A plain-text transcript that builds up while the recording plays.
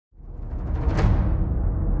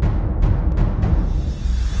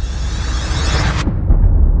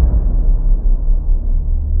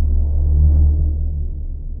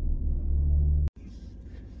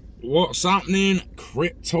What's happening,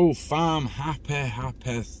 crypto fam?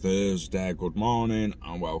 Happy Thursday. Good morning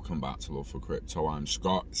and welcome back to Love for Crypto. I'm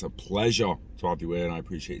Scott. It's a pleasure to have you here and I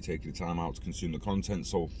appreciate you taking the time out to consume the content,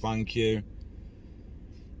 so thank you.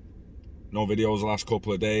 No videos the last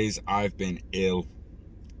couple of days. I've been ill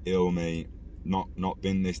mate. Not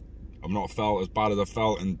been this, I've not felt as bad as I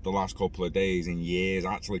felt in the last couple of days in years.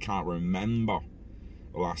 I actually can't remember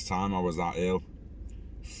the last time I was that ill.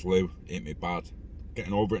 Flu hit me bad.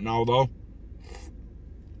 Getting over it now though.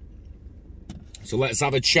 So let's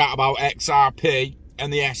have a chat about XRP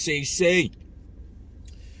and the SEC.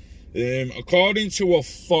 According to a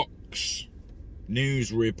Fox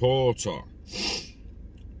News reporter,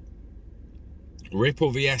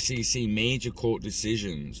 Ripple v SEC major court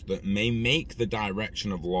decisions that may make the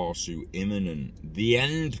direction of lawsuit imminent. The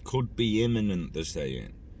end could be imminent, they're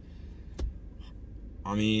saying.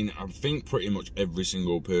 I mean, I think pretty much every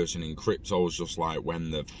single person in crypto is just like,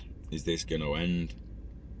 when is this going to end?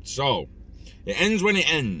 So, it ends when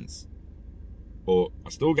it ends. But I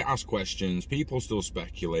still get asked questions, people still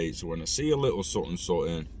speculate, so when I see a little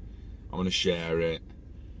something, I'm going to share it.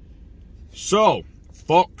 So,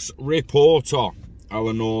 Fox reporter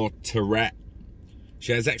Eleanor Terrett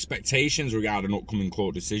shares expectations regarding upcoming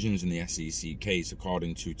court decisions in the SEC case.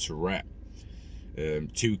 According to Terrett,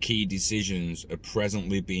 two key decisions are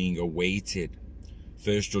presently being awaited.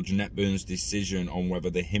 First, Judge Netburn's decision on whether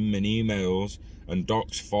the Hinman emails and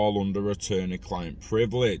docs fall under attorney-client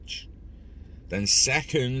privilege. Then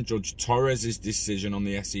second, Judge Torres's decision on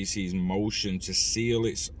the SEC's motion to seal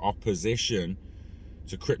its opposition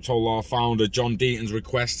to crypto law founder John Deaton's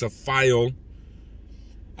request to file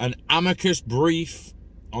an amicus brief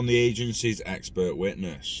on the agency's expert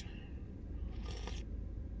witness.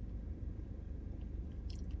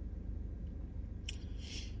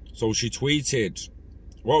 So she tweeted,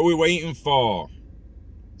 "What are we waiting for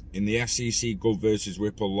in the SEC Gov versus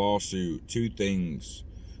Ripple lawsuit? Two things.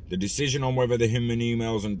 The decision on whether the Hinman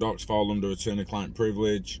emails and docs fall under attorney-client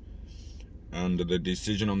privilege, and the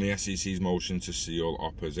decision on the SEC's motion to seal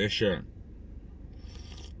opposition."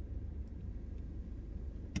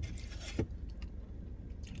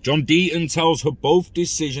 John Deaton tells her both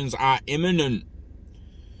decisions are imminent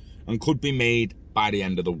and could be made by the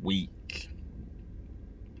end of the week.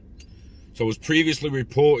 So as previously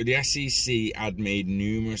reported, the SEC had made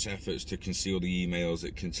numerous efforts to conceal the emails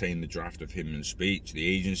that contain the draft of Hinman's speech. The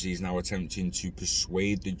agency is now attempting to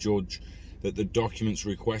persuade the judge that the documents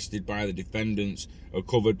requested by the defendants are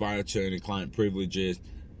covered by attorney-client privileges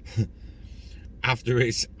after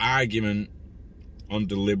its argument on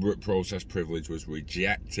deliberate process privilege was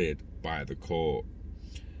rejected by the court.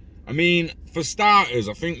 I mean, for starters,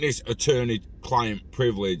 I think this attorney-client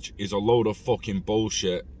privilege is a load of fucking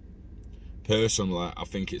bullshit. Personally, I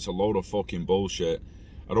think it's a load of fucking bullshit.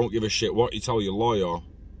 I don't give a shit what you tell your lawyer.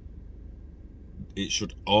 It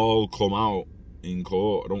should all come out in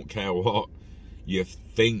court. I don't care what you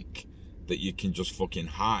think that you can just fucking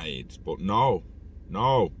hide. But no.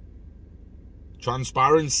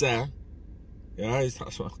 Transparency. Yeah,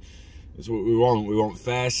 that's what we want. We want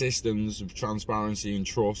fair systems of transparency and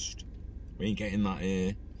trust. We ain't getting that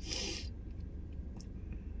here.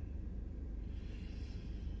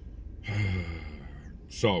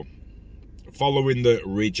 So, following the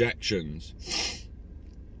rejections,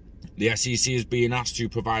 the SEC is being asked to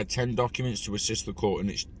provide 10 documents to assist the court in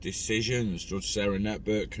its decisions. Judge Sarah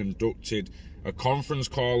Netburn conducted a conference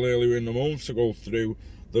call earlier in the month to go through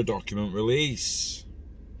the document release.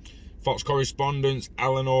 Fox correspondents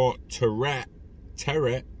Eleanor Terrett,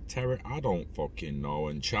 I don't fucking know,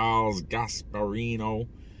 and Charles Gasparino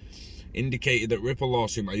indicated that Ripple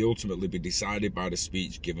lawsuit may ultimately be decided by the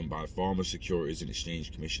speech given by former Securities and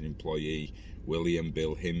Exchange Commission employee William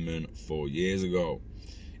Bill Hinman 4 years ago.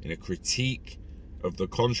 In a critique of the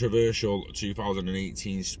controversial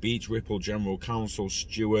 2018 speech, Ripple General Counsel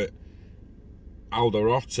Stuart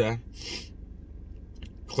Alderotta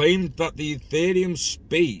claimed that the Ethereum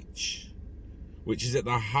speech, which is at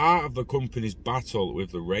the heart of the company's battle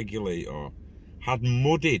with the regulator, had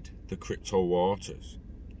muddied the crypto waters.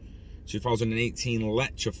 2018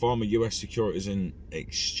 lecture, former US Securities and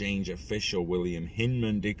Exchange official William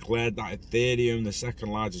Hinman declared that Ethereum, the second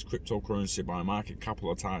largest cryptocurrency by market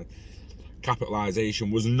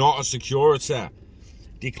capitalization, was not a security.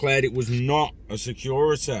 Declared it was not a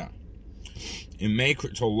security. In May,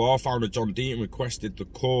 crypto law founder John Deaton requested the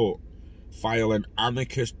court file an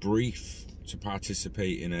amicus brief to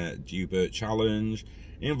participate in a Dubert challenge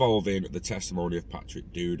involving the testimony of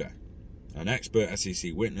Patrick Duda, an expert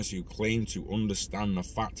SEC witness who claimed to understand the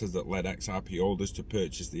factors that led XRP holders to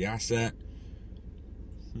purchase the asset.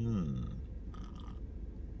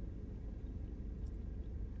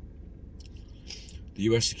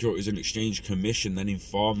 The US Securities and Exchange Commission then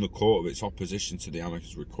informed the court of its opposition to the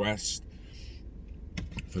amicus request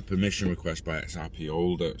for permission request by XRP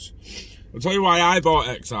holders. I'll tell you why I bought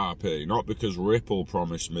XRP, not because Ripple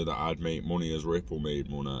promised me that I'd make money as Ripple made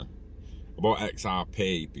money. I bought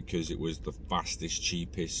XRP because it was the fastest,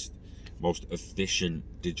 cheapest, most efficient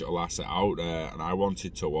digital asset out there, and I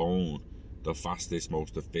wanted to own the fastest,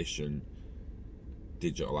 most efficient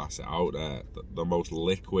digital asset out there, the most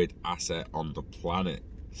liquid asset on the planet.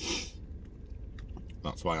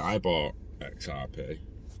 That's why I bought XRP.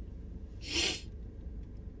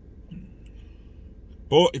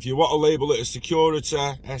 But if you want to label it as security,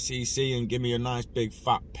 SEC, and give me a nice big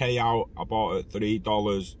fat payout, I bought it at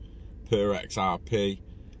 $3 per XRP.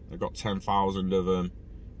 I got 10,000 of them.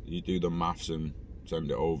 You do the maths and send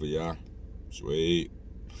it over, yeah. Sweet.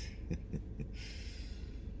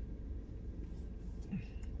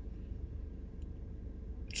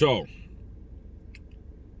 So,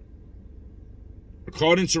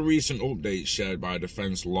 according to recent updates shared by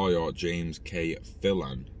defense lawyer James K.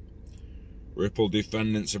 Phelan, Ripple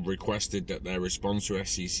defendants have requested that their response to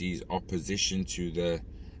SEC's opposition to the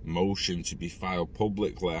motion to be filed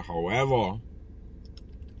publicly. However,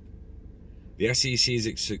 the SEC is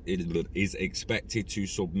expected to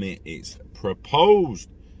submit its proposed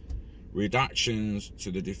redactions to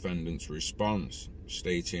the defendants' response,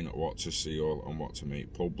 stating what to seal and what to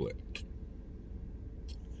make public.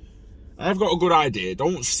 I've got a good idea.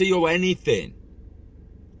 Don't seal anything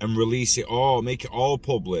and release it all, make it all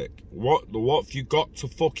public. What have you got to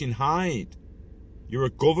fucking hide? You're a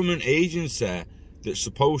government agency that's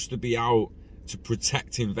supposed to be out to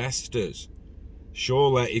protect investors.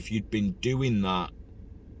 Surely if you'd been doing that,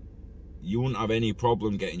 you wouldn't have any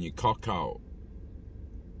problem getting your cock out.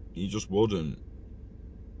 You just wouldn't.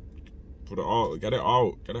 Put it all, get it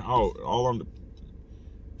out, get it out,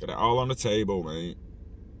 get it all on the table, mate.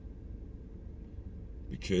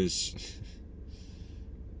 Because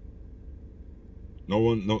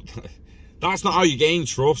that's not how you gain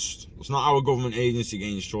trust. That's not how a government agency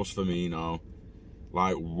gains trust for me now.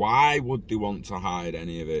 Like, why would they want to hide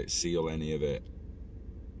any of it, seal any of it,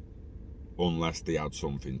 unless they had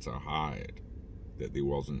something to hide that they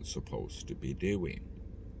wasn't supposed to be doing?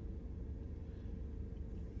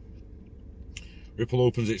 Ripple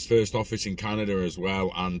opens its first office in Canada as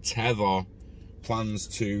well, and Tether plans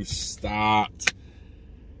to start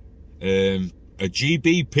a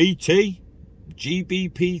GBPT.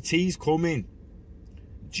 GBPT's coming.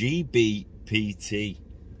 GBPT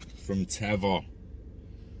from Tether.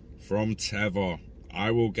 From Tether.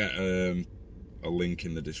 I will get a link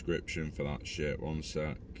in the description for that shit. One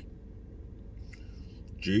sec.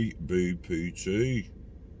 GBPT.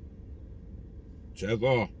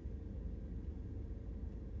 Tether.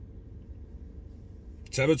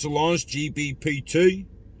 Tether to launch GBPT.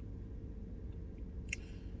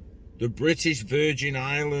 The British Virgin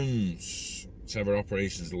Islands. Tether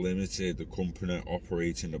Operations Limited, the company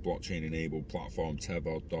operating the blockchain-enabled platform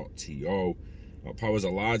Tether.to, that powers the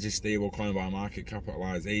largest stablecoin by market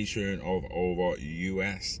capitalization of over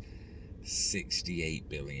US $68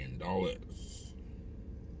 billion.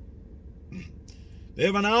 They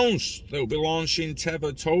have announced they'll be launching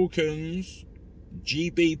Tether tokens,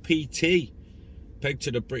 GBPT, pegged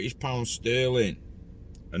to the British pound sterling,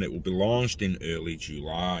 and it will be launched in early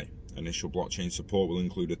July. Initial blockchain support will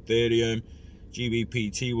include Ethereum.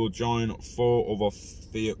 GBPT will join 4 other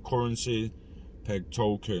fiat currency pegged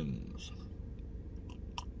tokens.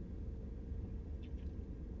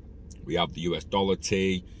 We have the US dollar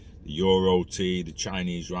T, the Euro T, the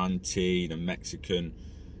Chinese Yuan T, the Mexican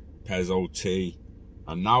Peso T,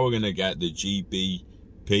 and now we're going to get the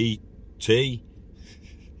GBPT.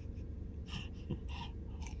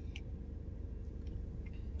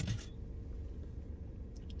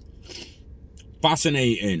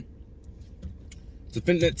 Fascinating. To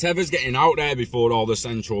think that Tether's getting out there before all the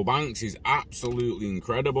central banks is absolutely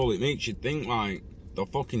incredible. It makes you think, like, they're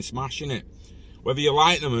fucking smashing it. Whether you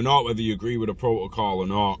like them or not, whether you agree with the protocol or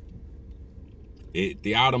not,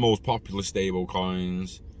 they are the most popular stable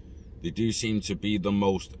coins. They do seem to be the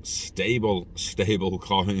most stable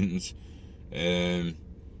coins.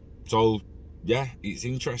 So, yeah, it's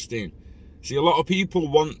interesting. See, a lot of people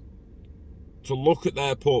want to look at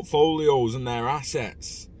their portfolios and their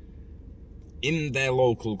assets in their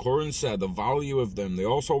local currency, the value of them. They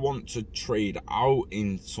also want to trade out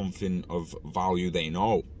in something of value they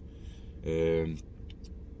know.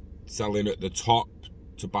 Selling at the top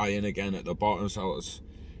to buy in again at the bottom.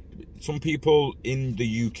 Some people in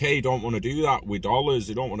the UK don't want to do that with dollars.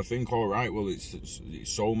 They don't want to think, all right, well, it's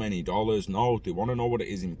so many dollars. No, they want to know what it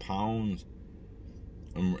is in pounds.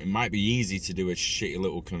 And it might be easy to do a shitty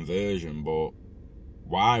little conversion, but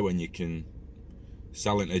why when you can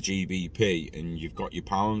sell it to GBP and you've got your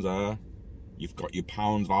pounds there, you've got your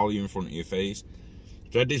pounds value in front of your face.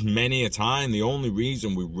 I've said this many a time, the only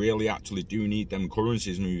reason we really actually do need them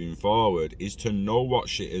currencies moving forward is to know what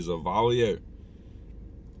shit is of value.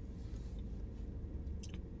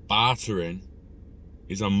 Bartering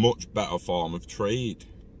is a much better form of trade.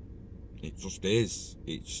 It just is.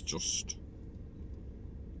 It's just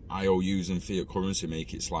IOUs and fiat currency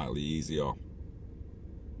make it slightly easier.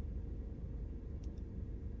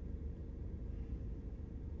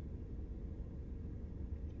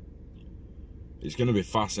 It's going to be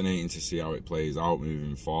fascinating to see how it plays out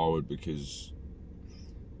moving forward, because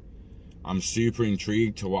I'm super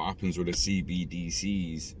intrigued to what happens with the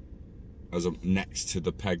CBDCs as next to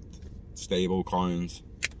the pegged stable coins.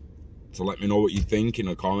 So let me know what you think in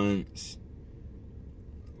the comments.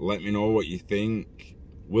 Let me know what you think.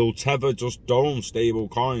 Will Tether just dome stable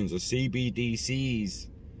coins? Are CBDCs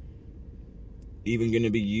even going to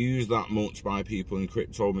be used that much by people in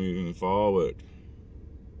crypto moving forward?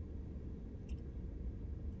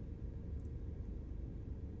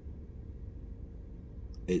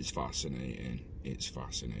 It's fascinating. It's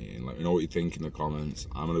fascinating. Let me know what you think in the comments.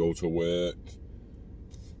 I'm going to go to work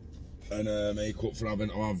and make up for having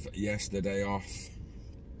to have yesterday off.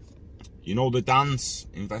 You know the dance.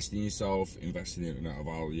 Invest in yourself, invest in the internet of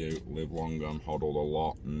value, live long and hodl a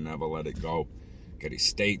lot, and never let it go. Get it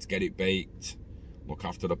staked, get it baked. Look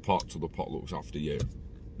after the pot till the pot looks after you.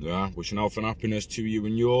 Yeah, wishing health and happiness to you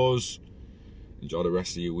and yours. Enjoy the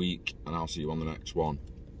rest of your week, and I'll see you on the next one.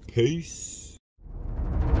 Peace.